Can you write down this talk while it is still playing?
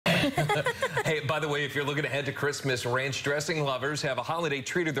Hey, by the way, if you're looking ahead to Christmas, ranch dressing lovers have a holiday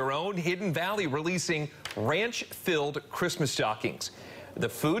treat of their own. Hidden Valley releasing ranch-filled Christmas stockings. The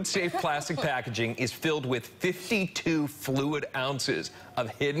food-safe plastic packaging is filled with 52 fluid ounces of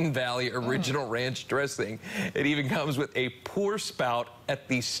Hidden Valley original ranch dressing. It even comes with a pour spout at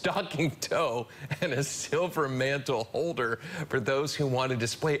the stocking toe and a silver mantle holder for those who want to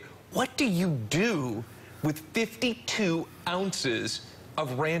display it. What do you do with 52 ounces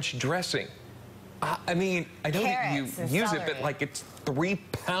of ranch dressing? I mean, I know that you use it, but like it's 3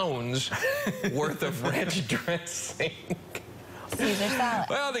 pounds worth of ranch dressing. Caesar salad.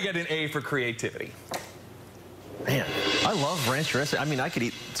 Well, they get an A for creativity. Man, I love ranch dressing. I mean, I could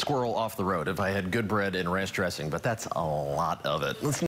eat squirrel off the road if I had good bread and ranch dressing, but that's a lot of it.